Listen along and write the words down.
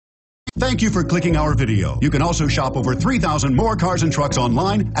Thank you for clicking our video. You can also shop over 3,000 more cars and trucks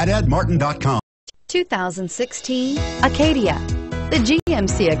online at edmartin.com. 2016 Acadia. The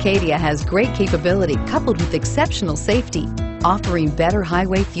GMC Acadia has great capability coupled with exceptional safety, offering better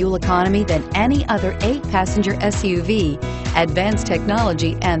highway fuel economy than any other 8-passenger SUV, advanced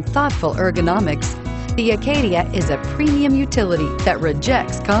technology, and thoughtful ergonomics. The Acadia is a premium utility that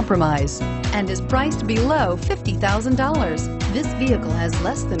rejects compromise and is priced below $50,000. This vehicle has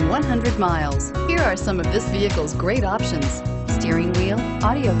less than 100 miles. Here are some of this vehicle's great options: steering wheel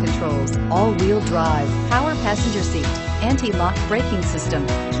audio controls, all-wheel drive, power passenger seat, anti-lock braking system,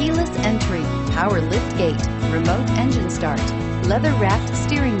 keyless entry, power lift gate, remote engine start, leather-wrapped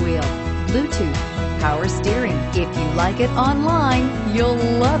steering wheel, Bluetooth, power steering. If you like it online, you'll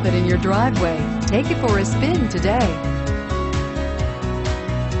love it in your driveway. Take it for a spin today.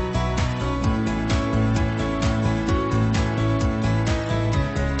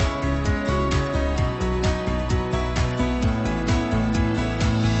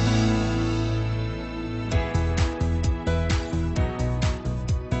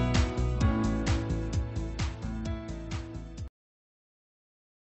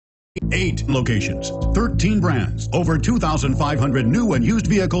 Eight locations, 13 brands, over 2,500 new and used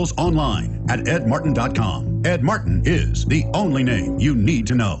vehicles online at edmartin.com. Ed Martin is the only name you need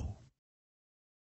to know.